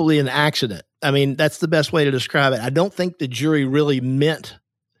probably an accident. I mean, that's the best way to describe it. I don't think the jury really meant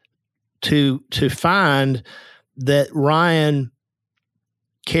to find that Ryan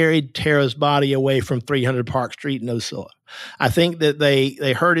carried Tara's body away from 300 Park Street in Ocilla. I think that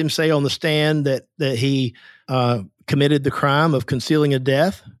they heard him say on the stand that he committed the crime of concealing a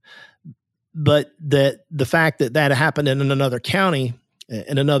death, but that the fact that happened in another county,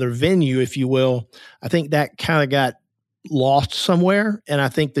 in another venue, if you will, I think that kind of got lost somewhere, and I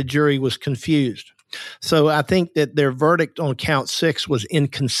think the jury was confused. So I think that their verdict on count 6 was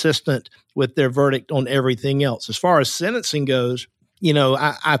inconsistent with their verdict on everything else. As far as sentencing goes,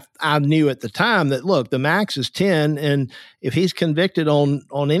 I knew at the time that, look, the max is 10, and if he's convicted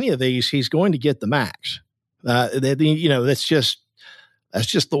on any of these, he's going to get the max. That's just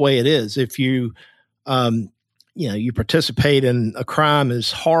the way it is. If you participate in a crime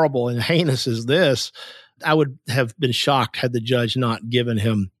as horrible and heinous as this, I would have been shocked had the judge not given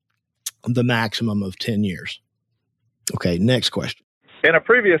him the maximum of 10 years. Okay, next question. In a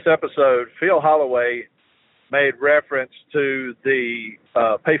previous episode, Phil Holloway made reference to the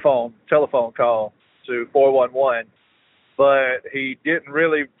telephone call to 411, but he didn't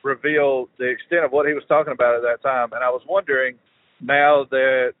really reveal the extent of what he was talking about at that time. And I was wondering, now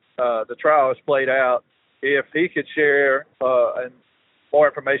that the trial has played out, if he could share more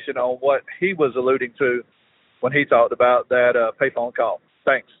information on what he was alluding to when he talked about that payphone call.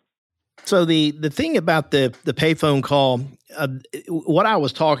 Thanks. So the thing about the payphone call, what I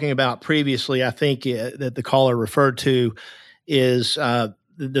was talking about previously, I think that the caller referred to is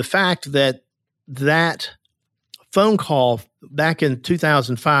the fact that phone call back in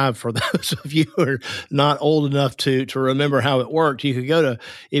 2005, for those of you who are not old enough to remember how it worked, you could go to,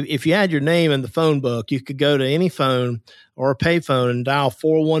 if you had your name in the phone book, you could go to any phone or a payphone and dial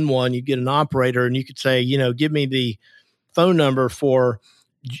 411. You'd get an operator and you could say, give me the phone number for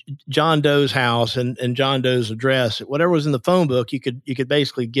John Doe's house and John Doe's address. Whatever was in the phone book, you could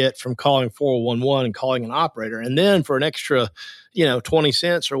basically get from calling 411 and calling an operator. And then for an extra, 20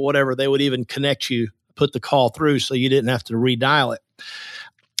 cents or whatever, they would even connect you, put the call through so you didn't have to redial it.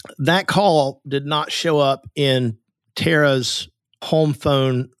 That call did not show up in Tara's home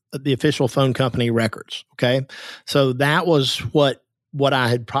phone, the official phone company records. Okay. So that was what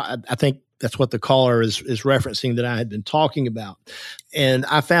I think that's what the caller is referencing that I had been talking about. And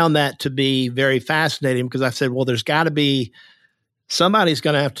I found that to be very fascinating because I said, well, there's got to be somebody's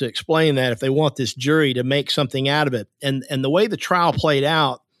going to have to explain that if they want this jury to make something out of it. And the way the trial played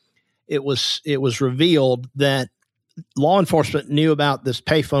out, it was revealed that law enforcement knew about this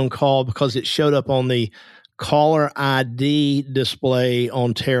payphone call because it showed up on the caller ID display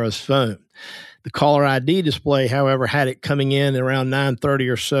on Tara's phone. The caller ID display, however, had it coming in around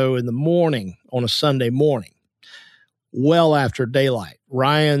 9:30 or so in the morning on a Sunday morning, well after daylight.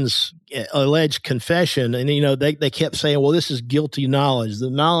 Ryan's alleged confession, and they kept saying, well, this is guilty knowledge.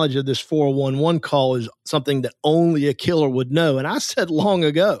 The knowledge of this 411 call is something that only a killer would know. And I said long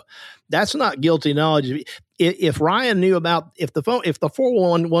ago, that's not guilty knowledge. If Ryan knew about, if the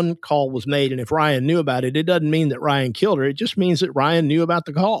 411 call was made and if Ryan knew about it, it doesn't mean that Ryan killed her. It just means that Ryan knew about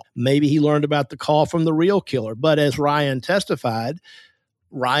the call. Maybe he learned about the call from the real killer. But as Ryan testified,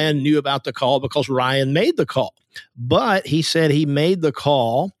 Ryan knew about the call because Ryan made the call. But he said he made the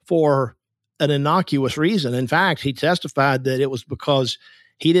call for an innocuous reason. In fact, he testified that it was because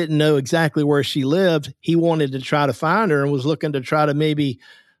he didn't know exactly where she lived. He wanted to try to find her and was looking to try to maybe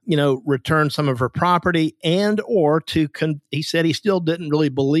return some of her property he said he still didn't really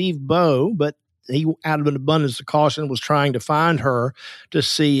believe Bo, but he, out of an abundance of caution, was trying to find her to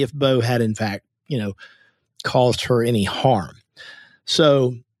see if Bo had in fact, caused her any harm.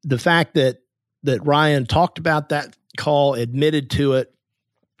 So the fact that Ryan talked about that call, admitted to it,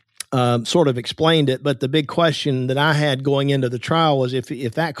 sort of explained it. But the big question that I had going into the trial was if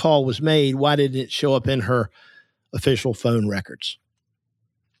that call was made, why didn't it show up in her official phone records?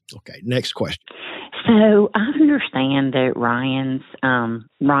 Okay, next question. So I understand that Ryan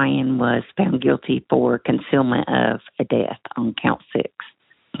was found guilty for concealment of a death on count 6.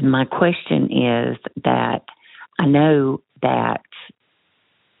 My question is that I know that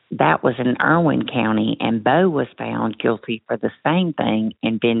was in Irwin County and Bo was found guilty for the same thing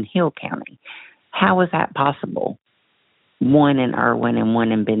in Ben Hill County. How is that possible? One in Irwin and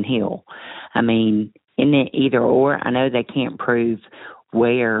one in Ben Hill. I mean, isn't it either or? I know they can't prove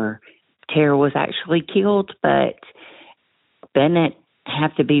where Tara was actually killed, but doesn't it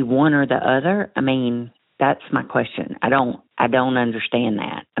have to be one or the other? I mean, that's my question. I don't understand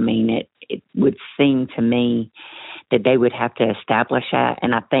that. I mean, it would seem to me that they would have to establish that,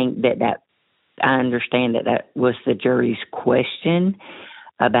 and I think that I understand that was the jury's question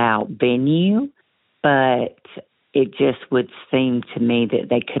about venue, but it just would seem to me that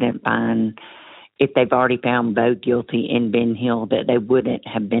they couldn't find, if they've already found Bo guilty in Ben Hill, that they wouldn't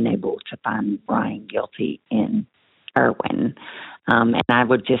have been able to find Ryan guilty in Irwin. And I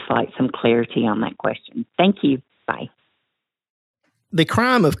would just like some clarity on that question. Thank you. Bye. The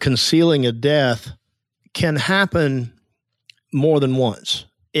crime of concealing a death can happen more than once.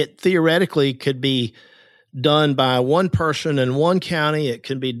 It theoretically could be done by one person in one county. It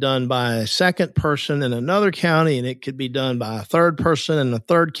can be done by a second person in another county, and it could be done by a third person in a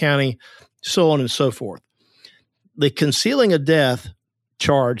third county, so on and so forth. The concealing a death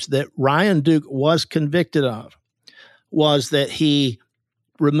charge that Ryan Duke was convicted of was that he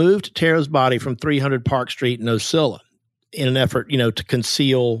removed Tara's body from 300 Park Street in Ocilla in an effort, to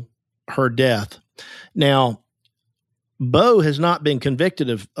conceal her death. Now, Bo has not been convicted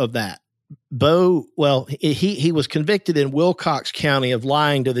of that. Bo, well, he was convicted in Wilcox County of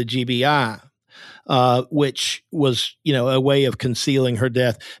lying to the GBI. which was, a way of concealing her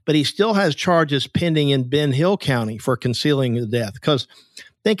death. But he still has charges pending in Ben Hill County for concealing the death. Because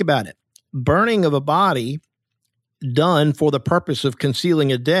think about it. Burning of a body done for the purpose of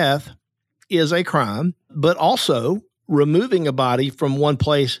concealing a death is a crime, but also removing a body from one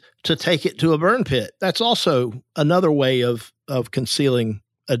place to take it to a burn pit. That's also another way of concealing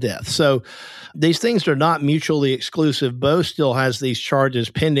a death. So these things are not mutually exclusive. Bo still has these charges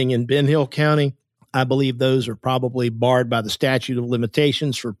pending in Ben Hill County. I believe those are probably barred by the statute of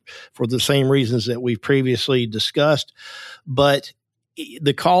limitations for the same reasons that we've previously discussed. But I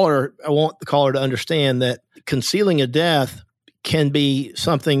want the caller to understand that concealing a death can be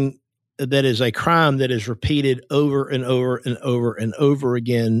something that is a crime that is repeated over and over and over and over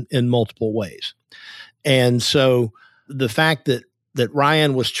again in multiple ways. And so the fact that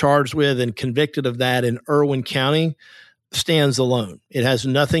Ryan was charged with and convicted of that in Irwin County stands alone. It has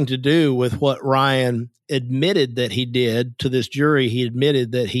nothing to do with what Ryan admitted that he did to this jury. He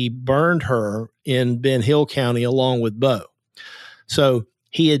admitted that he burned her in Ben Hill County along with Bo. So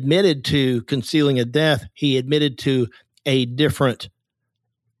he admitted to concealing a death. He admitted to a different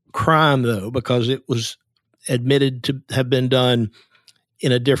crime, though, because it was admitted to have been done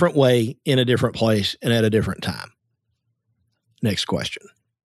in a different way, in a different place, and at a different time. Next question.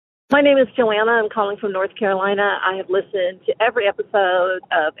 My name is Joanna. I'm calling from North Carolina. I have listened to every episode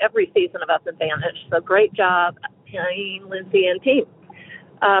of every season of Up and Vanished. So great job, Penny, Lindsay, and team.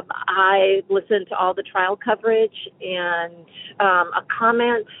 I listened to all the trial coverage, and a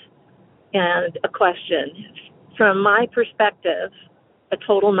comment and a question. From my perspective, a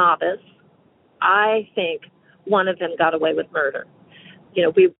total novice, I think one of them got away with murder.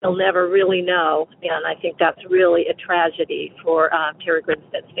 We will never really know, and I think that's really a tragedy for Terry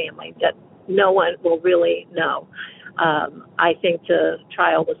Grinstead's family, that no one will really know. I think the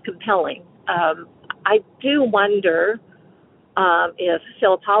trial was compelling. I do wonder if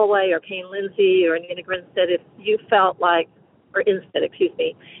Philip Holloway or Kane Lindsay or Nina Grinstead, if you felt like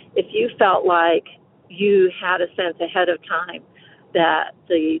you had a sense ahead of time that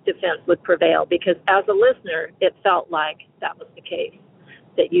the defense would prevail, because as a listener, it felt like that was the case,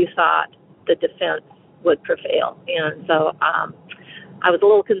 that you thought the defense would prevail. And so I was a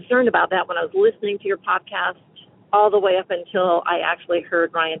little concerned about that when I was listening to your podcast all the way up until I actually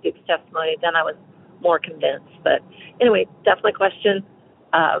heard Ryan Duke's testimony. Then I was more convinced. But anyway, that's my question.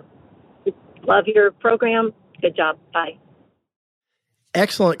 Love your program. Good job. Bye.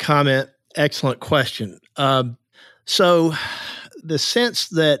 Excellent comment. Excellent question. So the sense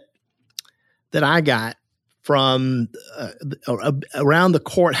that I got from around the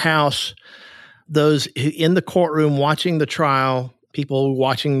courthouse, those in the courtroom watching the trial, people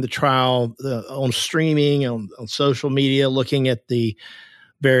watching the trial on streaming, on social media, looking at the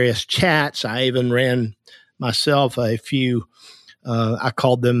various chats. I even ran myself a few, I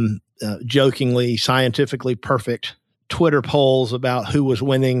called them jokingly, scientifically perfect Twitter polls about who was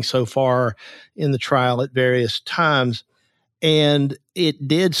winning so far in the trial at various times. And it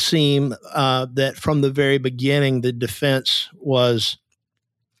did seem that from the very beginning, the defense was,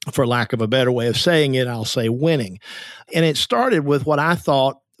 for lack of a better way of saying it, I'll say winning. And it started with what I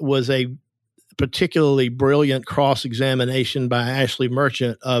thought was a particularly brilliant cross-examination by Ashley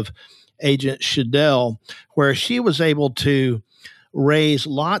Merchant of Agent Shadell, where she was able to raise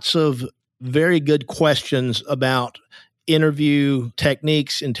lots of very good questions about interview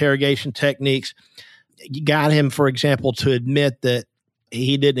techniques, interrogation techniques. Got him, for example, to admit that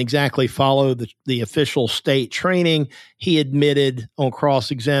he didn't exactly follow the official state training. He admitted on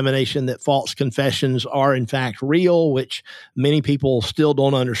cross-examination that false confessions are in fact real, which many people still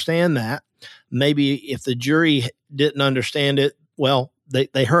don't understand that. Maybe if the jury didn't understand it, well,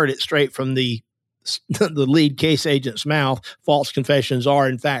 they heard it straight from the lead case agent's mouth. False confessions are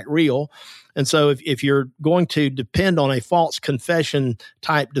in fact real. And so if you're going to depend on a false confession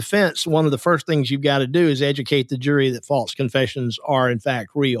type defense, one of the first things you've got to do is educate the jury that false confessions are in fact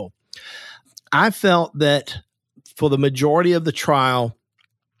real. I felt that for the majority of the trial,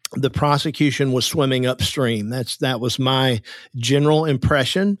 the prosecution was swimming upstream. That was my general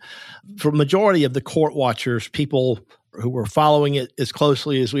impression. For majority of the court watchers, people who were following it as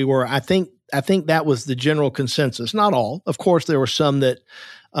closely as we were, I think that was the general consensus. Not all. Of course, there were some that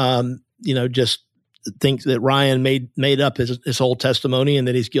just think that Ryan made up his whole testimony and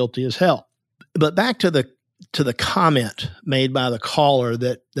that he's guilty as hell. But back to the comment made by the caller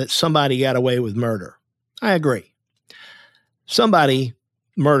that somebody got away with murder. I agree. Somebody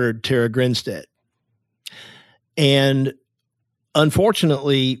murdered Tara Grinstead. And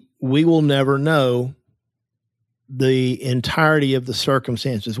unfortunately, we will never know the entirety of the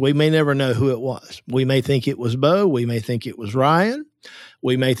circumstances. We may never know who it was. We may think it was Bo. We may think it was Ryan.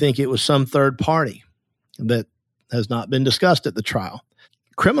 We may think it was some third party that has not been discussed at the trial.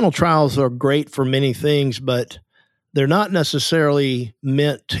 Criminal trials are great for many things, but they're not necessarily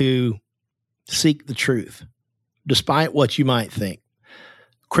meant to seek the truth, despite what you might think.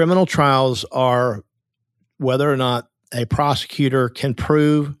 Criminal trials are whether or not a prosecutor can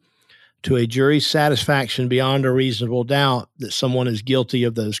prove to a jury's satisfaction beyond a reasonable doubt that someone is guilty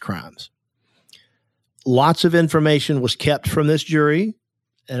of those crimes. Lots of information was kept from this jury,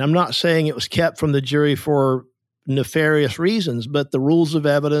 and I'm not saying it was kept from the jury for nefarious reasons, but the rules of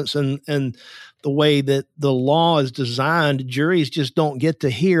evidence and the way that the law is designed, juries just don't get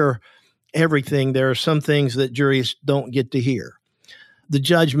to hear everything. There are some things that juries don't get to hear. The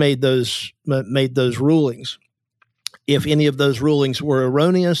judge made those rulings. If any of those rulings were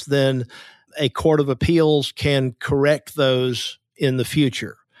erroneous, then a court of appeals can correct those in the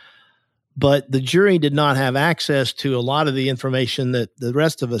future. But the jury did not have access to a lot of the information that the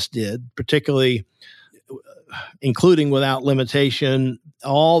rest of us did, particularly including without limitation,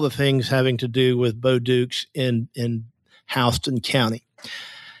 all the things having to do with Bo Dukes in Houston County.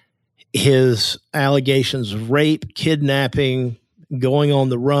 His allegations of rape, kidnapping, going on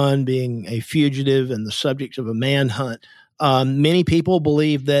the run, being a fugitive, and the subject of a manhunt. Many people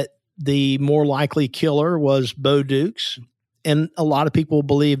believe that the more likely killer was Bo Dukes, and a lot of people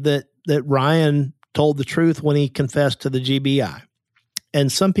believe that Ryan told the truth when he confessed to the GBI.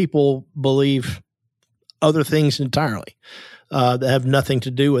 And some people believe other things entirely that have nothing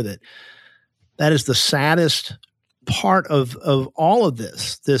to do with it. That is the saddest part of all of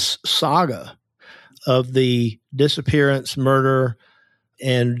this saga of the disappearance, murder,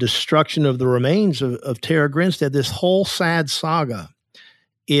 and destruction of the remains of Tara Grinstead. This whole sad saga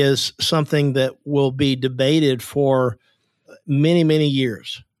is something that will be debated for many, many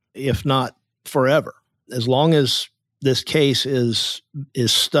years, if not forever. As long as this case is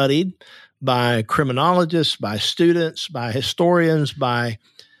studied by criminologists, by students, by historians, by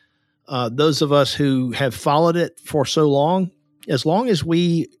those of us who have followed it for so long, as long as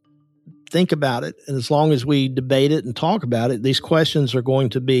we think about it and as long as we debate it and talk about it, these questions are going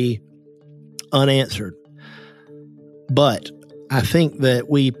to be unanswered. But I think that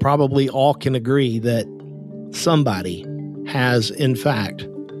we probably all can agree that somebody has, in fact,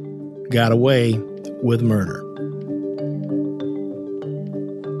 got away with murder.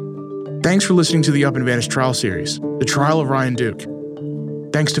 Thanks for listening to the Up and Vanish trial series, The Trial of Ryan Duke.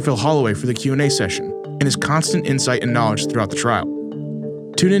 Thanks to Phil Holloway for the Q&A session and his constant insight and knowledge throughout the trial.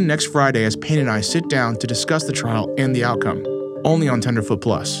 Tune in next Friday as Payne and I sit down to discuss the trial and the outcome, only on Tenderfoot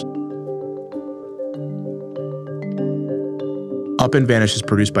Plus. Up and Vanish is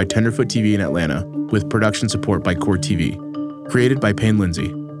produced by Tenderfoot TV in Atlanta, with production support by Core TV. Created by Payne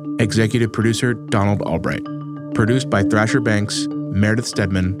Lindsay. Executive producer Donald Albright. Produced by Thrasher Banks, Meredith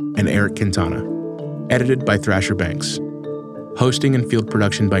Stedman, and Eric Quintana. Edited by Thrasher Banks. Hosting and field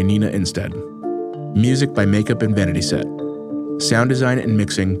production by Nina Instead. Music by Makeup and Vanity Set. Sound design and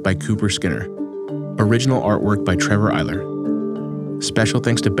mixing by Cooper Skinner. Original artwork by Trevor Eiler. Special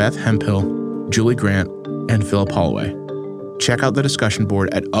thanks to Beth Hemphill, Julie Grant, and Philip Holloway. Check out the discussion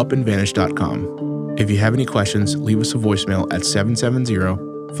board at upandvanish.com. If you have any questions, leave us a voicemail at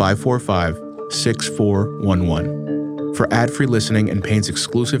 770-545-6411. For ad-free listening and Payne's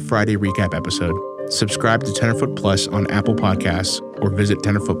exclusive Friday recap episode, subscribe to Tenderfoot Plus on Apple Podcasts or visit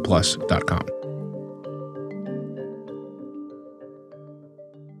tenderfootplus.com.